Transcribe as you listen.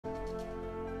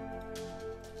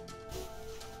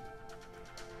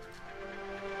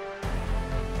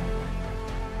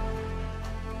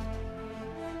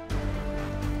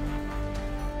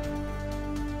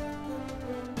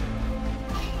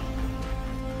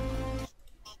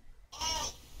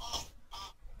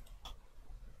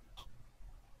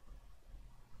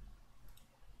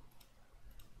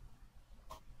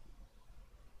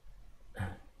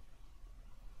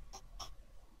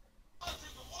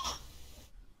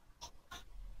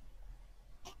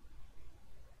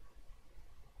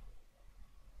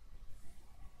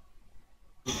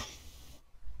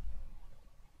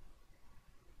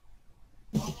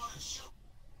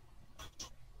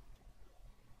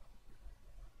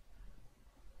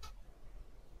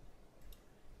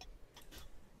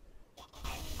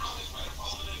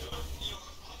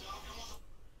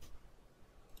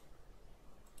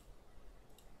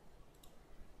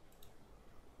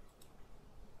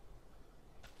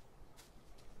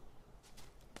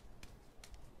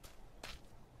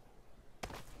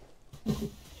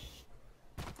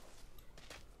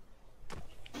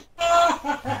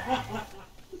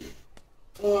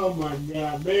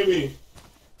Baby,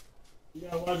 you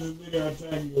gotta watch this nigga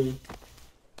attack you.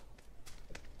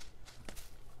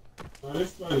 Oh,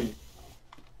 that's funny.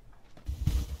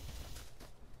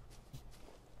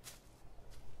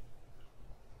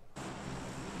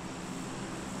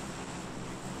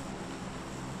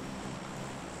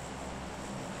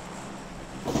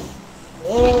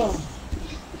 Oh,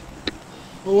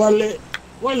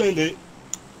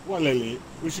 Walele.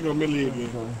 We should go Millie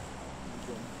again.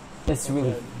 That's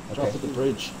really. Drop at the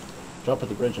bridge. Drop at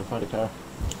the bridge and find a car.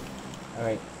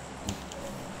 Alright.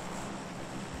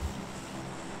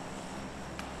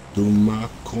 Do my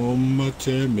coma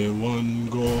tell me one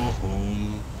go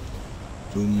home.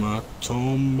 Do my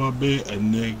tomba be a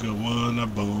nigga wanna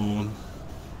bone.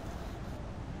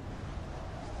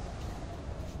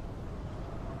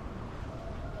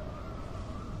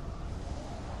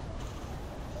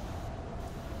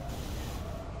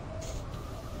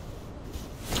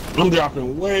 I'm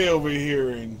dropping way over here,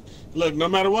 and look, no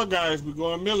matter what, guys, we're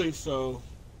going Millie, so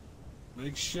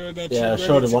make sure that yeah, you're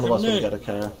surely ready one to of us will commit. get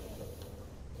a car.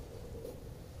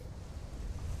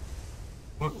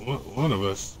 One of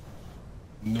us,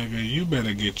 nigga, you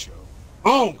better get your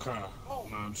own car. No,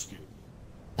 I'm just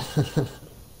kidding.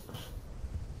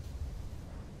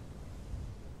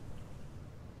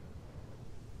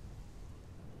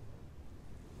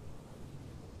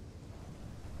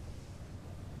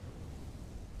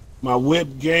 My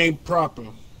whip game proper.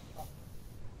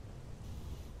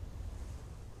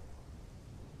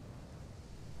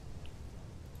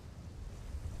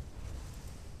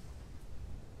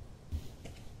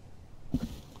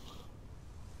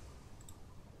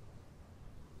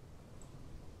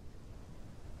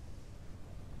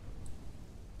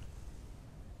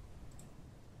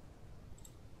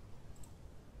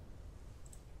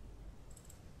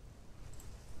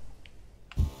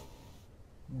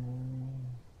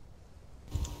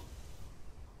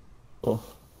 Oh,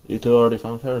 you two already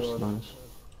found cars? Nice.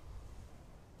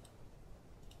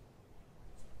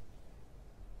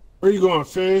 Where you going,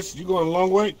 Fizz? You going a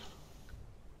long way?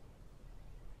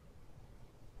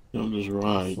 I'm just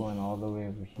right. This one all the way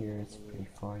over here, it's pretty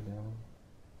far down.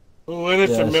 Oh, and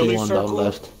it's Yeah, a I see Millie one down circle.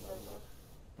 left.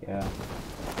 Yeah.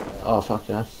 Oh fuck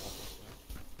yeah.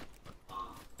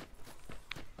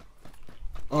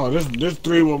 Oh, this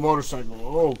three-wheel motorcycle.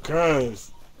 Oh,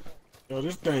 cuz. Yo,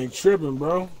 this thing tripping,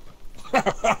 bro.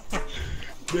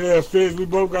 Yeah, Fizz, we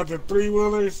both got the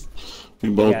three-wheelers. We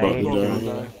both Yeah, about I to hate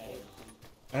die. that.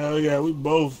 Hell yeah, we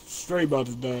both straight about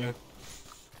to die.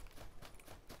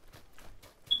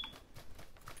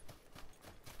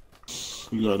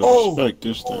 You gotta respect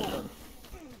this thing.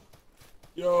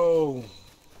 Yo.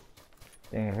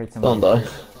 Dang, I heard Don't somebody.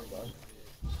 die.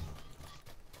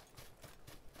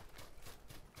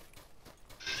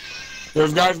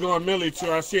 There's guys going Millie,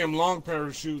 too. I see him long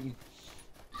parachuting.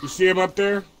 You see him up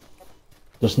there?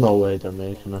 There's no way they're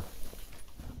making it.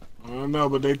 I don't know,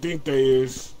 but they think they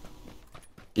is.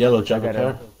 Yellow Jack got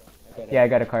car. Yeah, I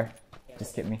got a car.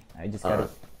 Just get me. I just got Alright.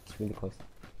 it. It's really close.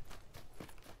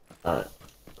 Alright.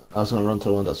 I was gonna run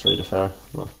to one that's really far.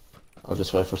 Well, I'll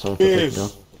just wait for someone to pick me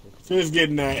up. Fizz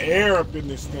getting that air up in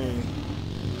this thing.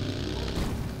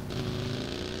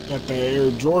 Got that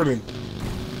Air Jordan.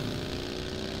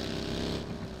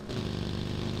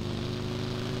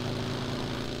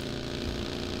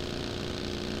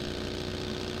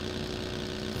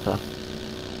 Okay.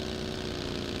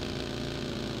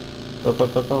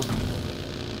 Go.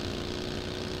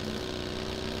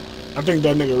 I think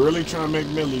that nigga really trying to make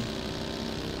Millie.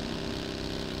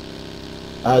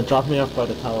 Drop me off by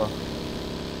the tower.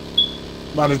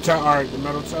 By the tower, alright, the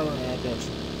metal tower, I got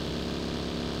you.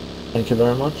 Thank you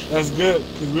very much. That's good,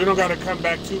 because we don't got to come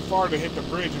back too far to hit the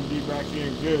bridge and be back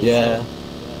in good. Yeah. So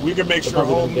we can make They're sure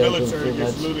probably whole gonna get us in military 3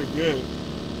 gets minutes. looted good.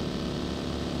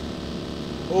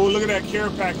 Oh, look at that care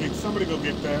package. Somebody go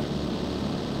get that.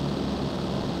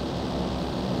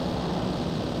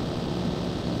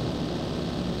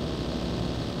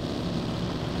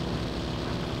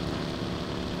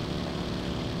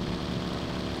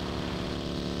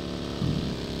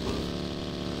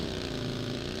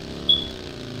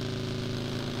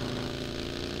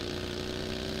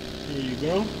 Here you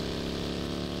go.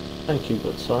 Thank you,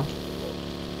 good sir.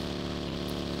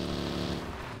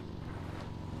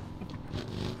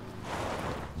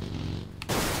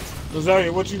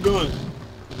 Rosario, what you doing?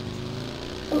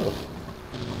 Oh.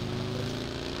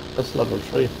 That's level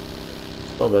 3.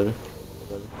 Let's go, baby.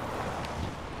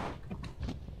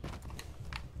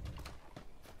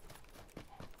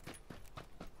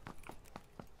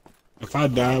 If I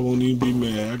die, I won't even be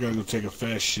mad. I gotta go take a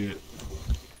fast shit.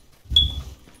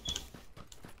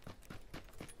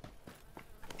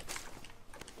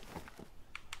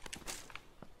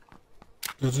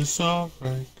 'Cause it's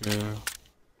alright, girl.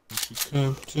 If you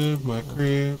come to my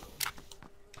crib.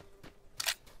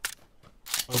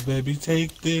 Oh, baby,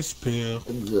 take this pill.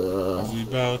 'Cause we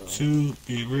about to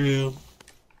be real.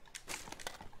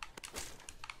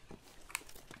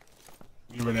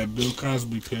 Give her that Bill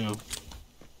Cosby pill.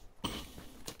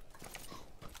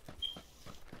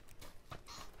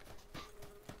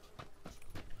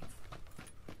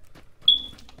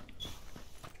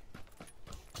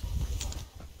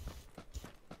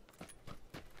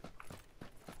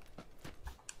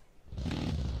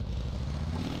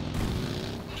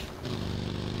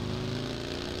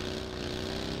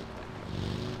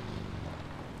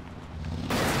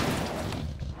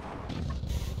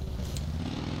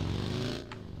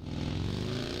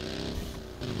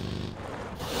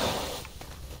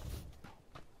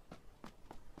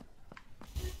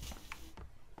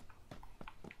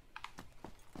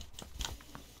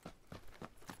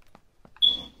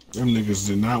 Them niggas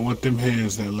did not want them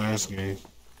hands that last game.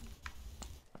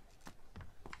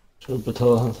 Truth be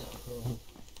told.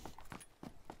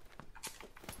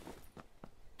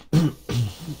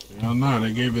 Hell no,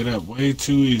 they gave it up way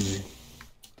too easy.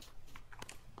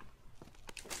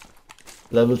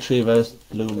 Level 3 vest,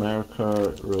 blue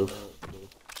marker, roof.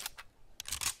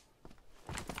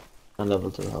 And level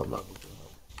 2 helmet.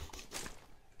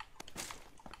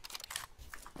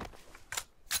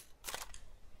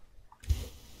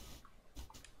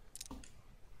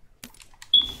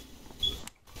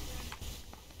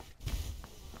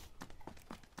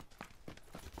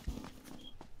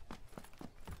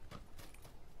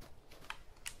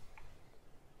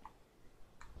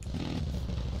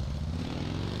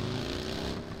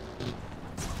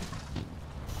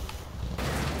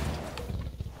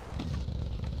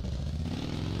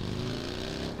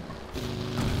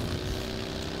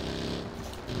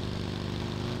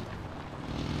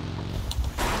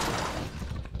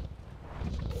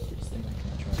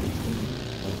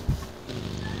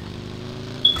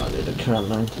 I need a cat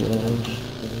 98.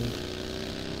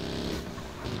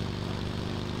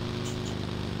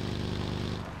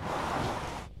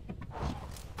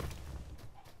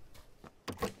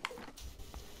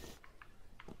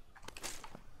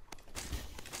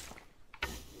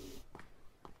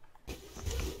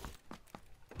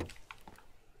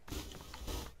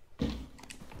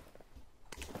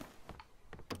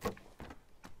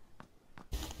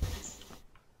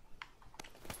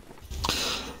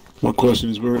 My question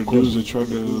is, where the dudes that tried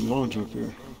to launch up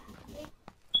here?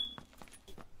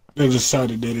 They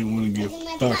decided they didn't want to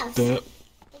get fucked up.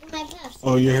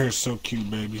 Oh, your hair's so cute,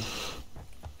 baby.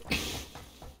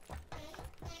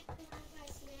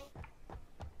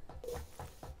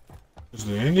 Is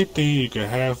there anything you can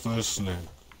have for a snack?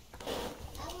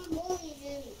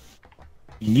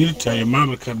 You need to tell your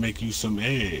mama to come make you some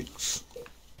eggs.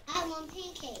 I want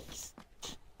pancakes.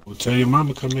 Well, tell your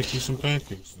mama to come make you some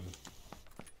pancakes then.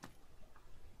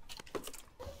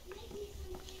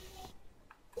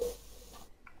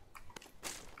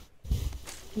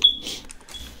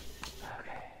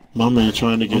 My man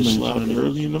trying to get slapped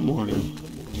early in the morning.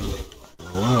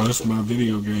 Wow, it's my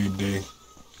video game day.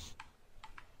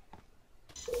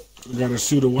 I gotta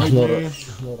shoot a white man.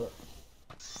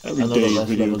 Every day is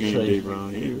video game day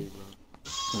around here.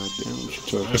 God damn, what you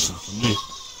talking Listen about?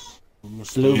 for me.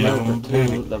 Blue Yeah, marker I'm 2,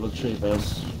 panic. level 3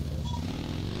 vest.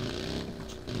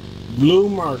 Blue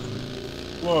marker.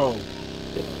 Whoa.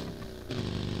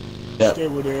 Yeah. Stay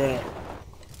where they're at.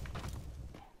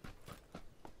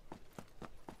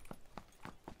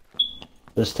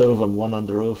 There's 2 of them, one on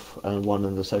the roof and one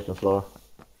on the second floor.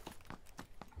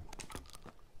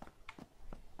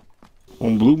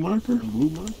 On blue marker? Blue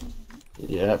marker?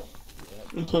 Yeah.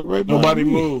 It's like right Nobody behind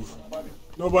me. move.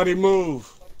 Nobody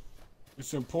move.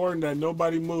 It's important that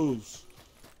nobody moves.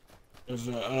 There's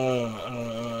a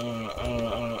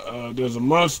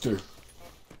monster.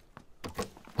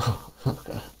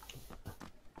 Okay.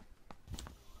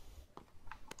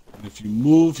 And if you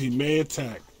move, he may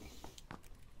attack.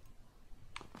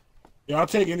 Yeah, I'll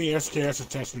take any SKS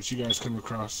attachments you guys come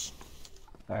across.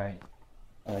 Alright.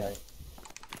 Alright.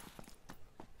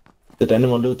 Did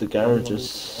anyone loot the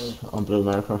garages on blue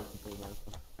marker?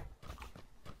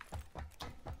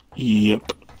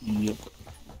 Yep. Yep.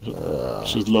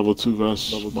 Just level 2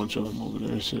 vests, a bunch of them over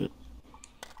there, shit.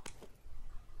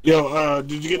 Yo,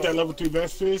 did you get that level 3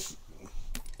 vest, Fizz?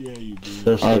 Yeah, you did.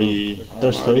 There's I already,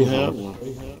 There's I already two. have one.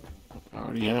 I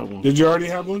already have one. Did you already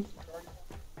have one?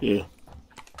 Yeah.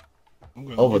 I'm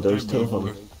gonna Oh, but get there's that 2 of bad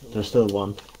them. boy. There's still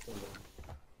one.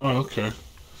 Oh, okay.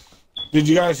 Did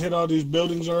you guys hit all these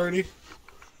buildings already?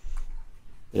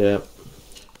 Yeah.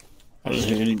 I didn't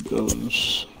hit any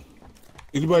buildings.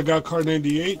 Anybody got car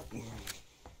 98?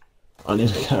 I need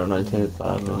a car 98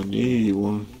 I bad. need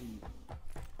one.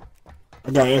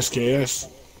 I got SKS.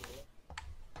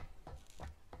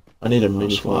 I need a I'll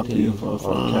mini swap 14 you if I or a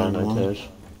car find one. 98.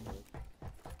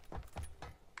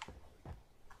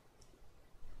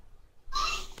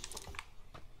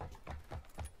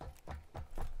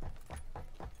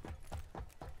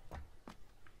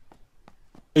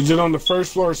 Is it on the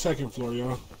first floor or second floor,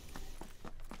 y'all?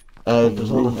 There's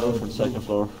one on the roof on the second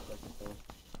floor.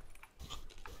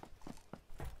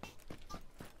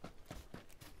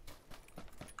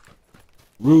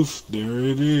 Roof, there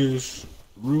it is.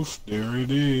 Roof, there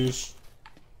it is.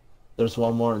 There's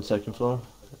one more on the second floor.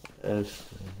 If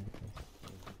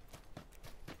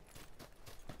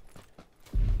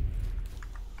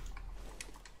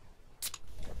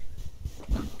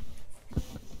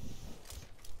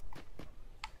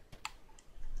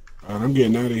Alright, I'm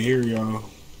getting out of here, y'all.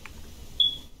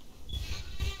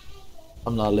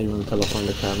 I'm not leaving until I find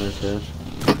the car 98.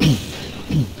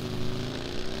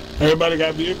 Everybody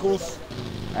got vehicles?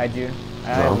 I do.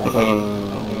 I No.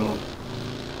 have one.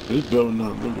 This building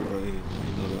not looking right here.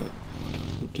 You know that.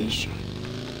 With this shit.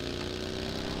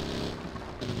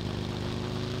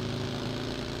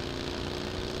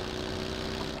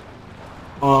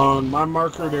 On my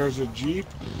marker, there's a Jeep.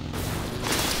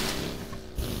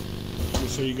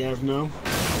 Just so you guys know.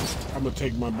 I'm gonna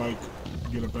take my bike.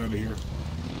 Get up out of here.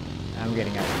 I'm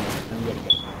getting out. I'm getting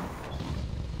out.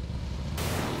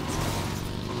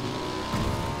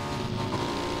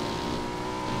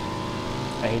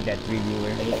 I hate that three-wheeler.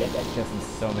 I hate that kills me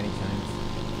so many times.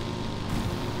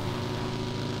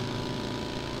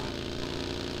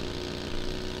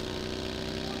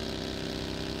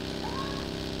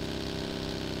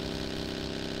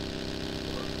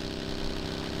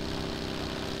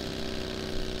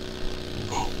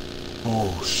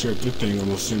 Oh shit, this thing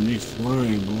almost sent me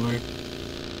flying, boy.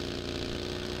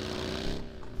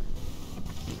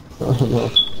 I don't know.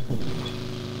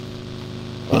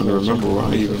 I don't remember where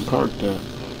I even parked at.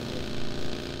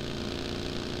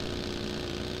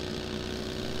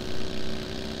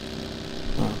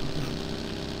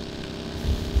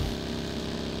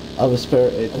 I have a spare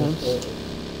 8 times.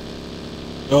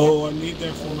 Yo, I need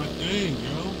that for my thing,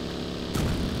 yo.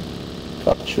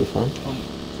 Got you, fam.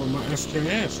 For my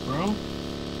SKS, bro.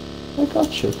 I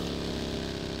got you.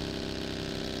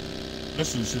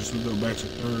 This is since we go back to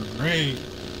 3rd grade.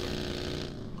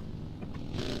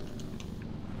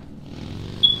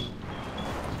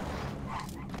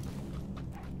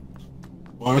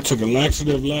 Well, I took a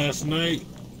laxative last night.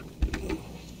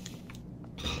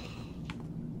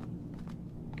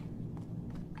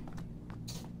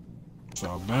 It's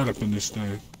all bad up in this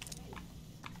thing.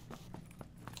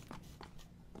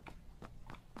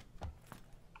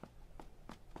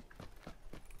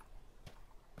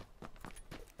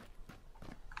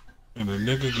 And a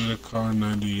nigga get a car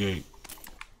 98.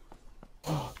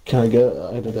 Can I get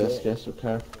out of the SKS or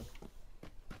car?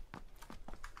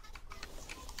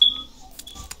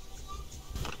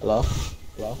 Hello?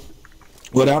 Hello?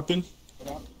 What happened?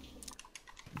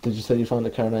 Did you say you found a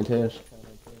car 98?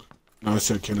 No, I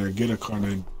said, can I get a car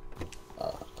 98?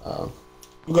 Oh.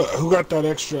 Who got that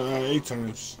extra 8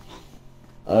 times?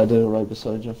 I did it right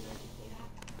beside you.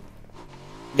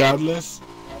 Godless?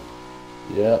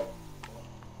 Yeah.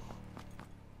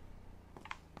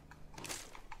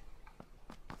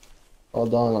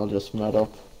 Hold on, I'll just mat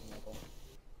up.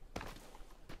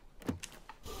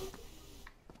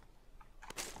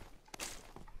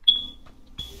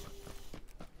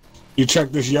 You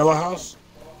check this yellow house?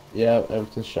 Yeah,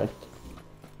 everything's checked.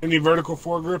 Any vertical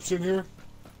foregrips in here?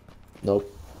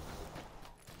 Nope.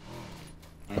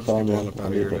 I Let's found get the one. hell up I'll out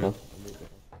of leave here, it then. now.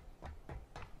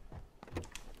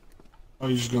 Oh,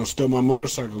 you just gonna steal my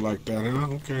motorcycle like that, huh?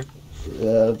 Okay.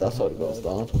 Yeah, that's how it goes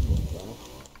down.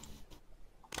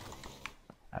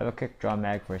 I have a quick draw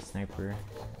mag for a sniper.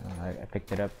 I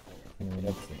picked it up.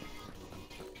 That's it.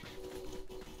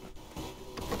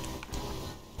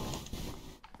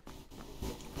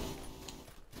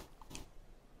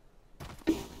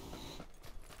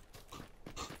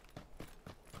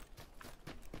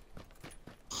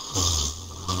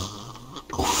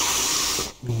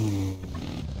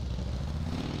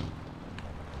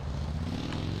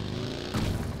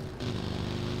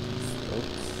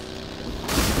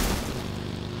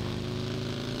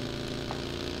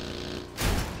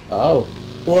 Oh,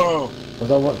 Whoa! was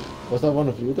that one? Was that one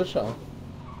of you that shot?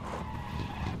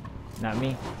 Not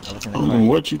me. I was in I the don't know car.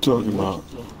 what you talking about.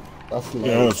 That's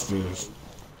Yeah, loud. that's this.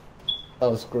 That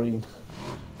was green.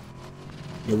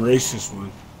 The racist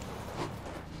one.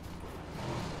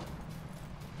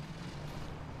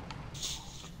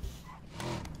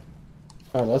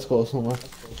 Alright, let's go somewhere.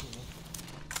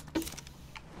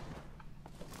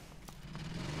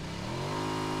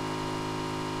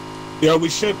 Yo, we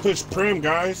should push Prim,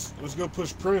 guys. Let's go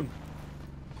push Prim.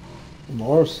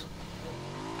 Morse.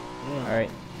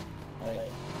 Alright.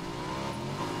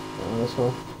 Let's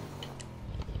go.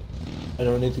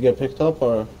 Anyone need to get picked up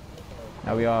or?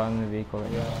 Now we are in the vehicle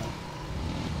right now.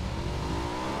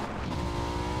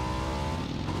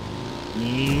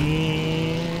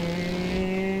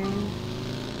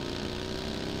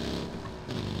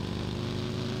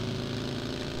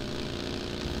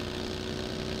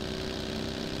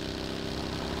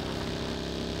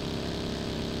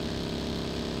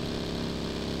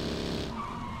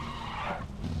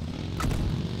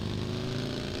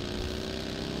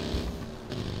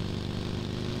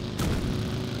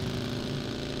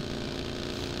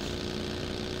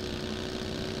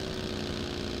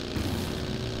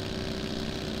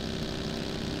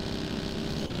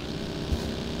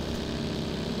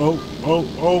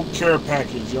 Oh, care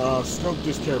package, y'all. Scope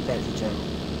this care package out.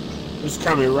 It's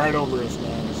coming right over us,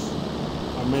 guys.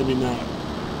 Or maybe not.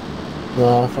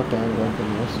 No, fuck that, I'm going for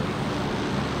this.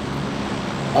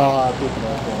 Ah, I picked it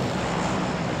up there.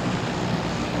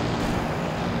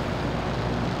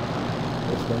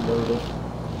 Let's go load it.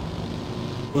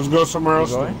 Let's go somewhere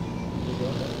else. Going?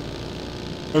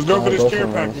 Let's go for this go care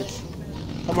somewhere package.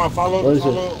 Come on, follow. Where is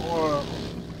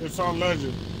It's on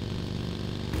Legend.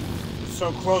 It's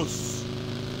so close.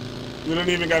 We don't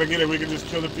even gotta get it. We can just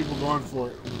kill the people going for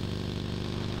it.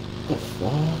 The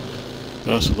fuck?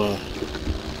 That's a lie.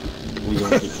 We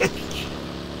gonna get that bitch.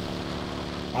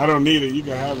 I don't need it. You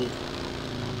can have it.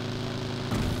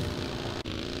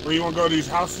 Where you wanna go? These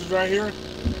houses right here?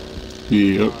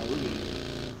 Yep.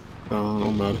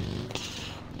 Don't matter.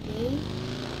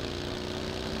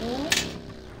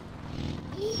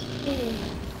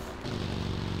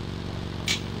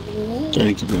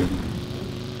 Thank you, baby.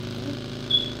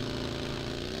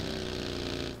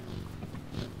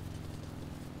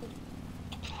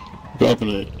 Dropping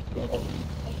it.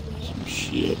 Some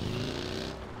shit.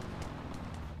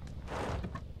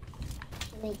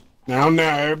 Now,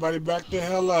 everybody back the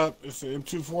hell up. It's an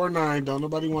M249. Don't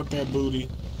nobody want that booty.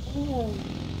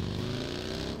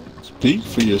 Speak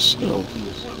for yourself.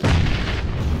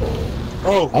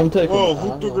 Oh, I'm taking whoa, it.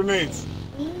 who threw grenades?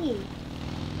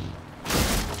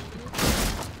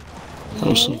 That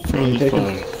was some friendly Taking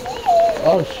fire.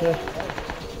 Oh shit.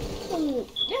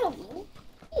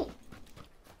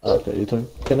 Okay, you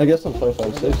took. Can I get some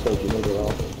 5.56 or do you need it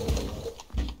all?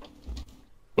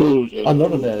 Oh, yeah.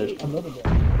 Another damage. Another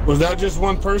damage. Was that just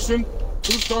one person?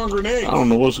 Who's throwing grenades? I don't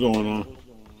know what's going on.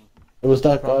 It was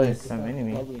that Probably guy. some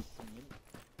enemy.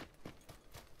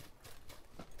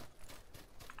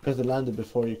 Because they landed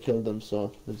before you killed them,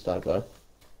 so it's that guy.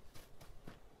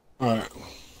 Alright.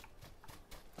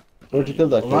 Where'd you kill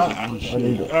that Well,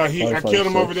 guy? I killed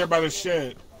him over there by the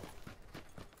shed.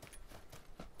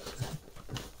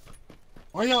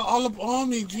 Why y'all all up on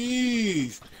me?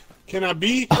 Jeez. Can I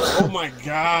be? Oh my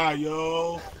god,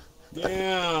 yo.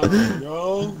 Damn,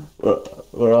 yo.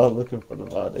 We're all looking for the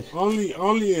body.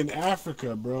 Only in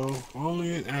Africa, bro.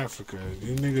 Only in Africa.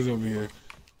 These niggas over here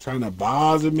trying to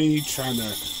bother me, trying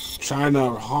to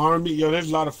harm me. Yo, there's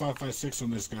a lot of 5.56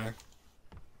 on this guy.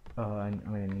 Oh, I'm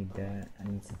gonna need that. I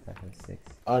need some 5.56.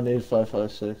 I need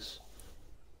 5.56.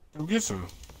 Go get some.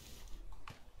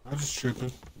 I'm just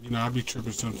tripping. You know, I be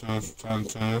tripping sometimes from time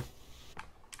to time.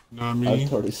 You know what I I mean? have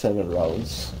 37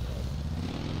 rounds.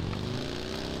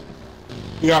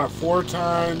 You got it 4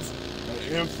 times.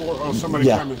 An M4. Oh, somebody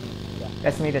Yeah. coming.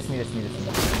 That's me.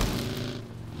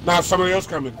 Nah, somebody else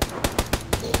coming.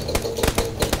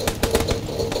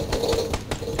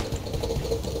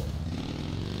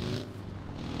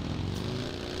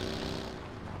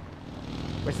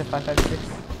 Where's the 5.56?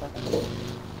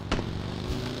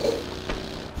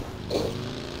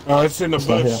 Oh, it's in the It's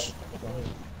not bush. here.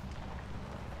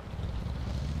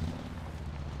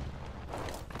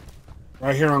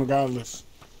 Right here on Godless.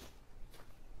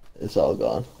 It's all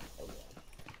gone.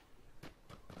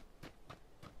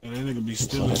 And that nigga be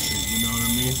stealing shit, you know what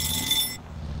I mean?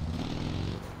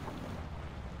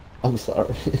 I'm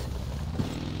sorry.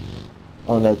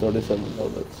 On that 37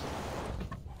 bullets.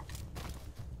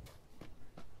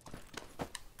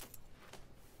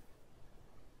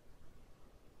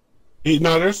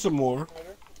 No, there's some more.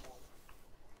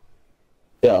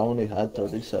 Yeah, I only had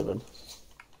 37.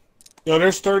 Yo,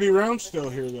 there's 30 rounds still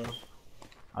here, though.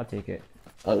 I'll take it.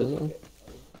 Oh, is it?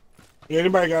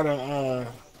 Anybody got I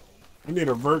need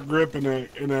a vert grip and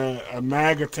a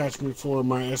mag attachment for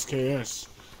my SKS.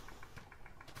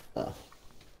 I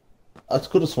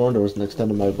could have sworn there was an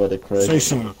extended mag by the crate. Say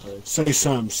something. Say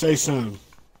something. Say something.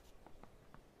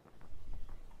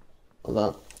 Hold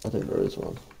on. I think there is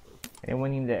one.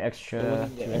 Anyone need the extra?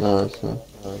 No, it's not.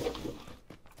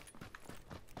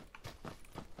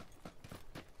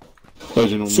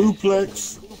 Legend on me.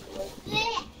 Suplex.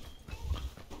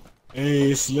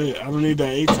 Hey, it's lit. I don't need that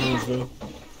 8 times though.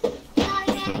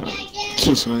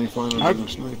 Since I ain't finding no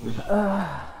sniper.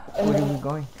 Where are we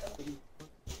going?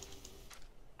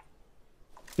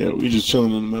 Yeah, we just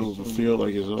chilling in the middle of the field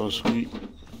like it's all sweet.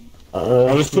 Oh,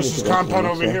 let's push this compound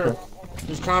over here.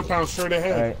 This compound straight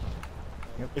ahead. Alright.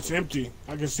 It's empty.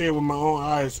 I can see it with my own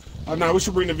eyes. Oh, no, we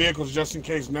should bring the vehicles just in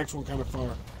case. Next one kind of far.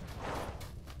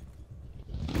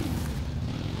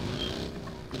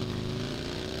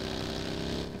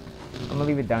 I'm gonna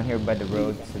leave it down here by the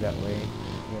road so that way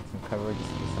we have some cover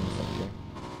just in case someone's up here.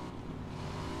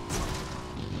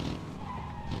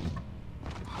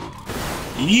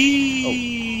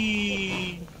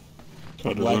 Yee!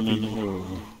 Try to Black run in people.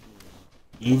 there.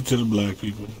 Leave to the black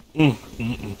people.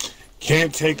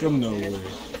 Can't take them nowhere.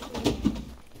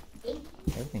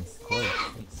 Everything's close.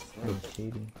 It's kind of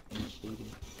shady.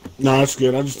 No, that's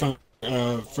good. I just found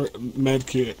med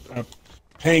kit,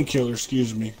 painkiller.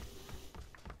 Excuse me.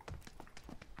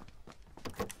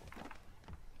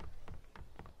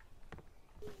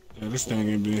 Yeah, this thing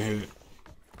ain't been hit.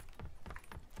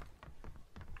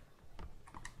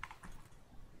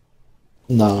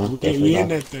 No, We definitely in not.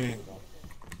 that thing.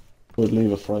 Would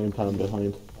leave a frying pan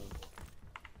behind.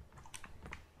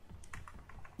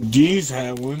 D's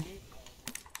had one.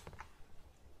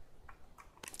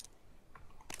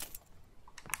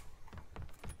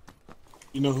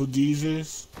 You know who D's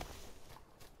is?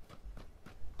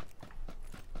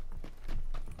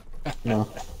 No.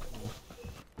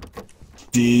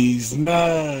 D's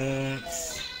nuts.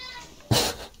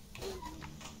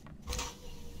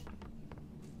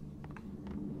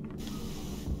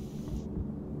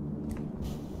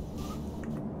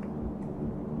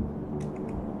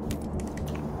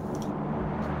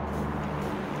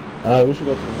 We should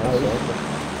go to the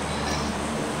house.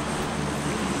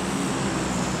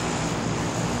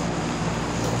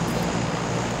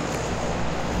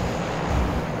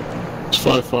 It's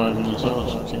 5-5 in this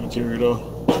house. I can't carry it all.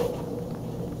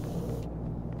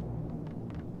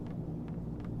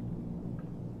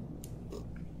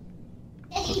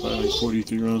 I fired like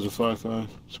 43 rounds of 5-5.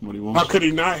 Somebody How wants. could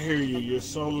he not hear you? You're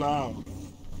so loud.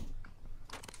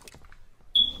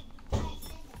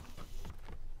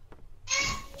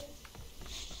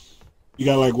 You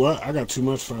got like what? I got too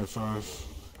much 5-5.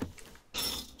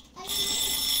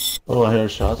 Oh, I hear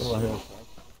shots.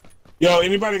 Yo,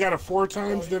 anybody got a 4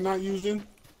 times they're not using?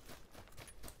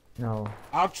 No.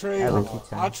 I'll trade. I like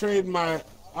it,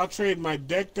 I'll trade my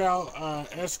decked out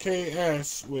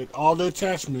SKS with all the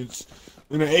attachments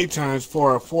in an 8 times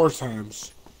for a 4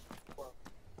 times.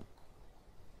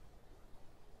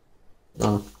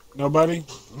 No. Nobody?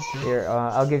 Here,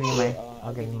 I'll give you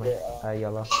my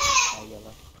yellow.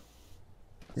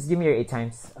 Just give me your 8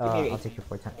 times. I'll take your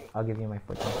 4 times. I'll give you my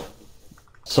 4 times.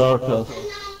 Circle.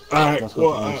 Alright, Let's go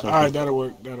well, for one second. alright, that'll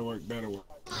work.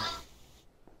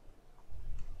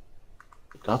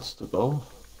 Gots to go.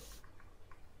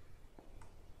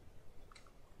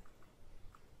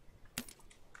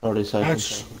 $30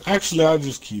 seconds. Actually, I'll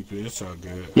just keep it. It's all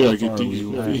good. We gotta get Or these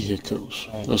we- vehicles.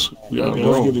 We gotta Yeah, let's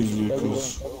roll. get these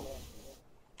vehicles.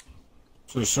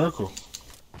 To the circle.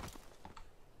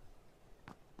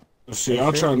 Let's see,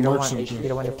 I'll try and You don't work want something. you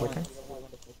don't want your 4 times?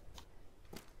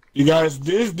 You guys,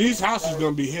 these houses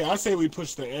gonna be here. I say we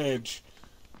push the edge.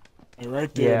 Like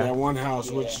right there, Yeah. that one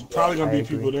house, which probably gonna I be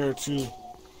agree. people there too.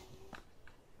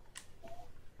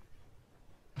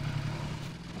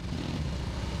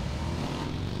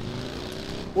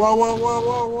 Whoa, whoa, whoa,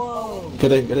 whoa, whoa!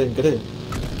 Get in. Get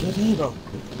in. Go.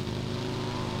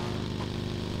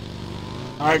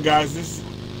 Alright guys, this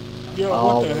yo,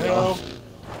 Oh what the my hell? gosh.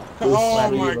 Oh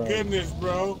This my bro. goodness,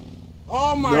 bro.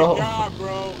 Oh my Bro. god,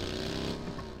 bro.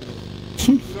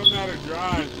 You don't know how to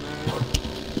drive, man.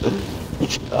 He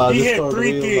This hit car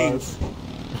 3 real bad. things.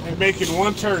 And making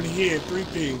one turn, he hit 3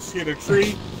 things. Hit a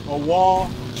tree, a wall.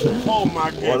 Oh my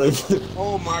What goodness. is it?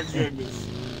 Oh my goodness.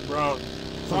 Bro.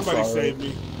 Somebody sorry. save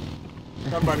me.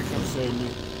 Somebody come save me.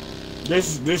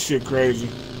 This shit crazy.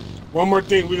 One more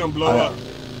thing, we gonna blow up.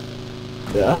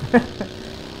 Yeah.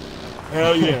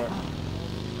 Hell yeah.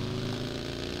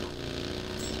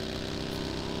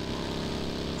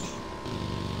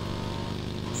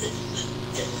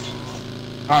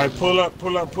 Alright, pull up.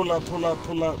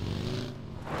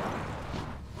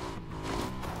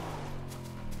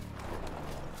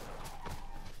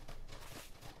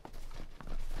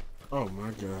 Oh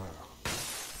my god.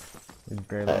 It's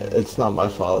barely. It's not my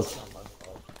fault.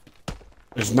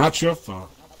 It's not your fault.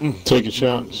 Taking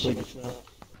shots.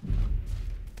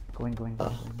 Go Go in, go in. Go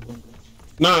in.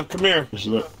 Nah, come here. This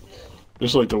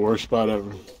is like the worst spot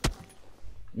ever.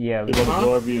 Yeah, They about to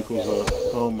blow our vehicles up.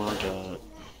 Oh my god.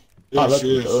 Yes,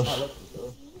 yes.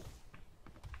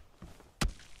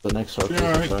 The next circle.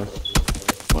 Yeah, right.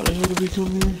 Why the hell did we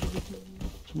come here?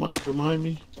 Somebody remind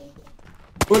me.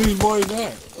 Where these boys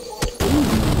at?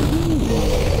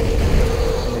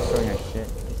 destroying our shit.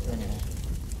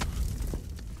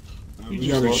 We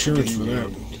got insurance for that.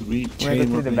 Wanna go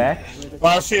through the back? Oh,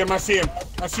 I see him, I see him.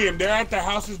 I see him. They're at the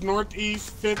houses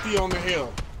northeast 50 on the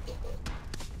hill.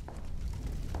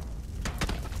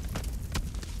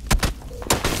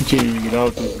 You can't even get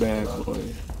out this bad boy.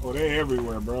 Oh, they're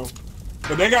everywhere, bro.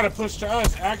 But they gotta push to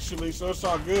us, actually, so it's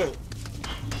all good.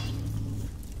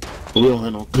 We don't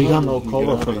have no cover. We got no when cover get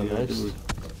out for of the here, next. do we?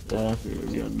 Yeah. Yeah,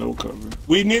 we got no cover.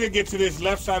 We need to get to this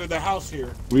left side of the house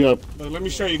here. We got Look, let me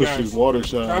show you push guys. this water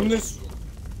side. Come this.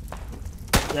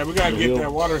 Yeah, we gotta The get hill.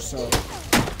 that water side.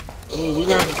 Ooh, we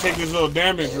gotta take this little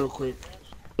damage real quick.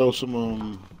 Throw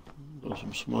some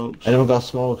smokes. Anyone got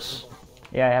smokes?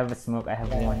 Yeah, I have a smoke. I have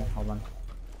one. Hold on.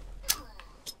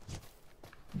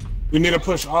 We need to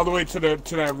push all the way to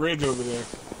that ridge over there.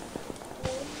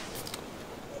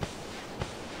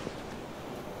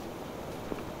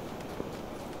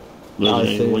 Look, I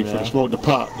ain't see wait for the that. smoke to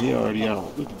pop. He already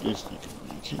out. Look at this nigga.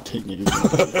 You can't take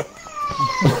niggas.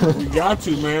 We got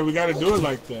to, man. We gotta do it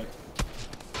like that.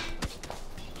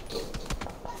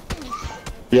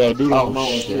 Yeah, dude on Oh, the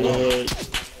mountain shit.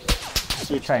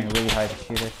 straight ahead. Trying really hard to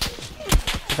shoot us.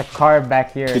 There's a car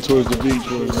back here. Get towards the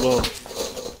beach where it's low.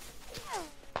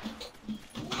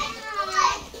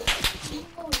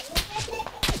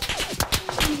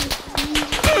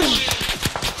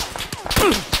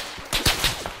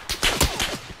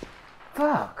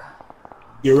 Fuck.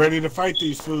 Get ready to fight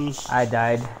these fools. I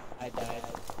died.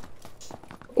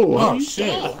 Oh, he shit.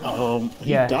 died.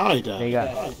 He Yeah. died. They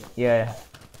got. Yeah.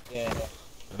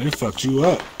 They fucked you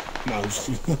up. No, This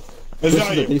is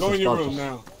Azalea, the go in your decent room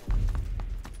spot. now.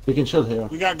 We can chill here.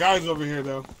 We got guys over here,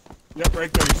 though. Yep,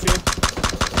 right there. You see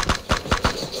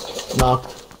him?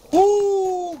 Knocked.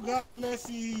 Ooh, God bless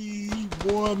you,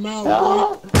 boy, Mount.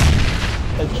 Ah.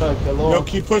 Headshot, hello. Yo,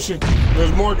 keep pushing.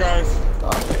 There's more guys.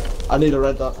 I need a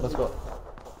red dot. Let's go.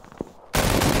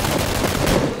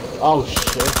 Oh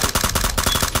shit.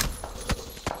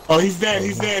 Oh, he's dead.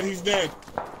 He's dead. He's dead.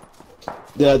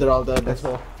 Yeah, they're all dead. Let's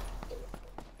go.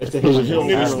 If they There's a hit hill. me,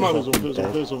 Need a Fizz smoke. on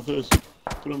fizz on fizz.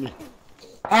 Put on me.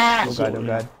 Ah! Oh god, oh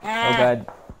god.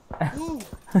 Ah. Oh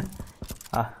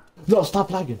god. no, stop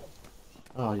lagging.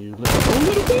 Oh, you little.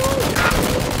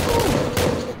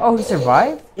 Oh, he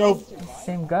survived? Yo,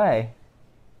 Same guy.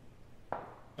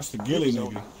 that's the Gilly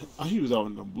nigga. He was out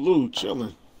in the blue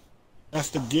chilling. That's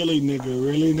the Gilly nigga.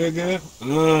 Really,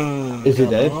 nigga? Is he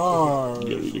dead? Hard.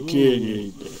 Yeah, the kid, he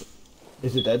ain't dead.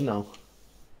 Is he dead now?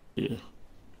 Yeah.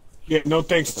 Yeah, no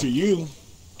thanks to you.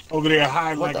 Over there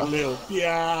high like the- a little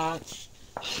biatch.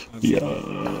 Yeah.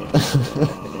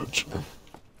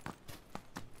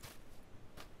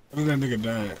 When did that nigga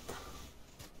die?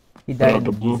 He died Out in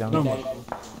the the blue. zone. No,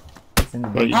 He's in the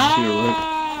Right, you back. see it, right?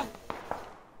 Ah!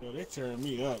 Yo, they tearing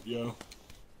me up, yo.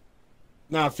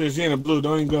 Nah, Fizz, you in the blue.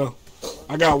 Don't even go.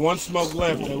 I got one smoke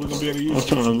left that we're gonna be able to use I'm for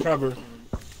trying some to- cover.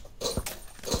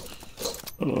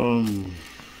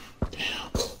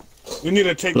 We need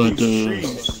to take But, these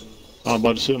trees. I'm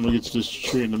about to say I'm gonna get to this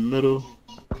tree in the middle.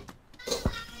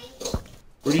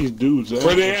 Where these dudes at?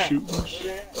 Where they at? Shooting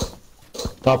us?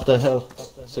 Top of the hill.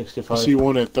 I 65. see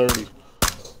one at 30.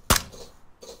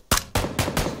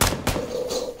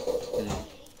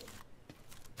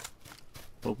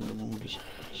 Open the moon his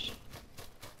ass.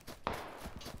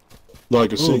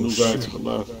 Like a single guy shit. to the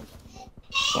left.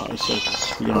 5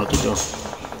 seconds. We're gonna have to go.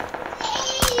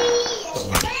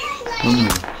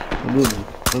 I'm moving.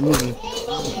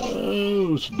 Oh,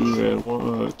 let's do that.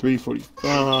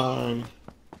 3:45.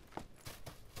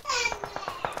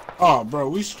 Oh, bro,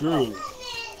 we screwed.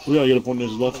 We gotta get up on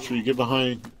this left tree. Get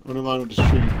behind. Run in line with this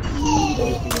tree.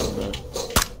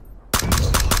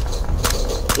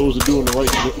 Those are doing the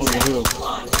right on the hill.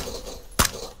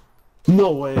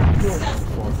 No way.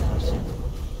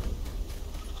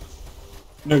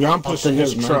 Nigga, I'm Top of the pushing hill,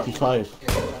 this truck. 95.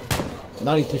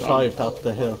 95 top of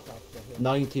the hill.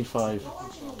 95.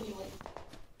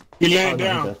 He Oh, laying no,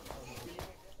 down. he's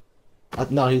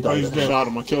dead. No, he Oh, died. he's dead. Shot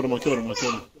him. I killed him.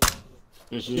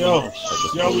 This is Yo, nice.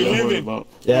 yo, we What you worried living. about?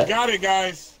 Yeah, We got it,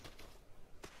 guys.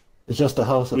 it's just the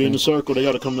house, I We in the think. circle. They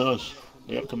gotta come to us.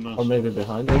 Or maybe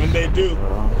behind us. When they do.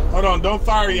 Hold on, don't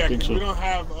fire yet, think 'cause so. we don't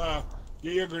have,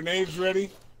 get your grenades ready.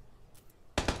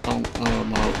 I'm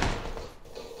out.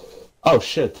 Oh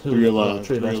shit. Who? 3 alive.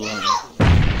 Three 3 left.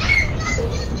 alive.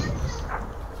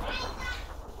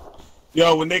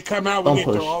 Yo, when they come out, we Don't need to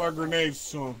push. throw all our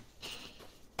grenades to them.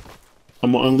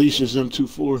 I'm gonna unleash this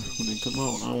M24 when they come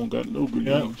out. I don't got no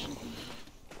grenades.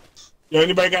 Yo,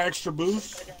 anybody got extra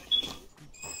boost?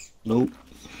 Nope.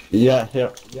 Yeah,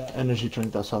 here. Yeah, energy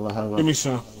drink. That's all I have. Give me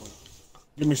some.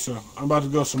 Give me some. I'm about to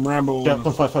go some Rambo. Yeah, on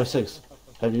some them. 5.56.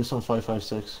 Have you some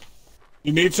 5.56?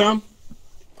 You need some?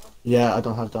 Yeah, I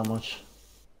don't have that much.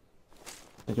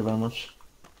 Thank you very much.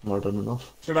 More than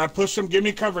enough. Should I push them? Give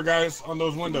me cover, guys, on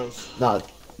those windows. No,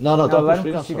 No, don't let push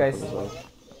me. him push you That's guys. fine as well.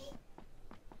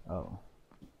 Oh.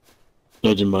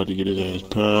 Legend about to get his ass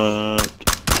popped.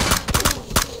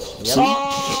 Yep.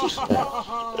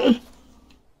 Oh!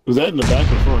 Was that in the back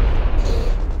or front?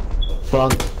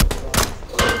 Front.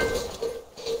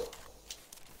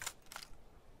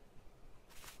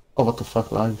 Oh, what the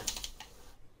fuck, lag?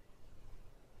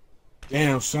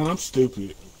 Damn, son, I'm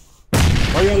stupid.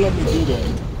 Why y'all let me do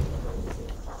that?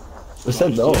 We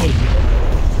said no.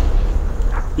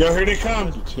 Yo, here they come.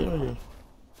 I tell you.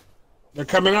 They're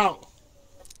coming out.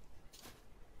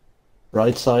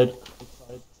 Right side.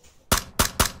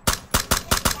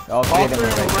 All All three of three them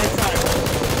of them, are right right.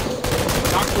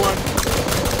 side. Knocked one.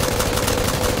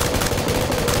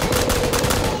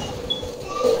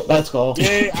 Let's go.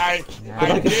 Yeah, I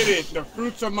did it. The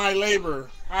fruits of my labor.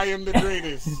 I am the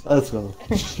greatest. Let's go.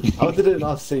 How did it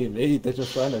not see me? They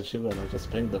just ran at you and I just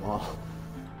pinged them all.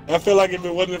 I feel like if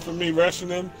it wasn't for me rushing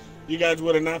them, you guys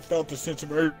would have not felt the sense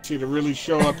of urgency to really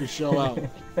show up and show out.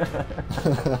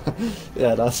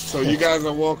 Yeah, that's. So you guys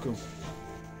are welcome.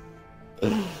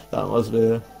 That must be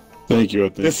it. Thank you, I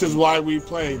think. This is why we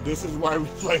play. This is why we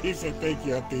play. He said thank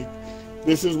you, I think.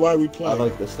 This is why we play. I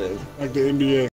like this thing. Like the NBA.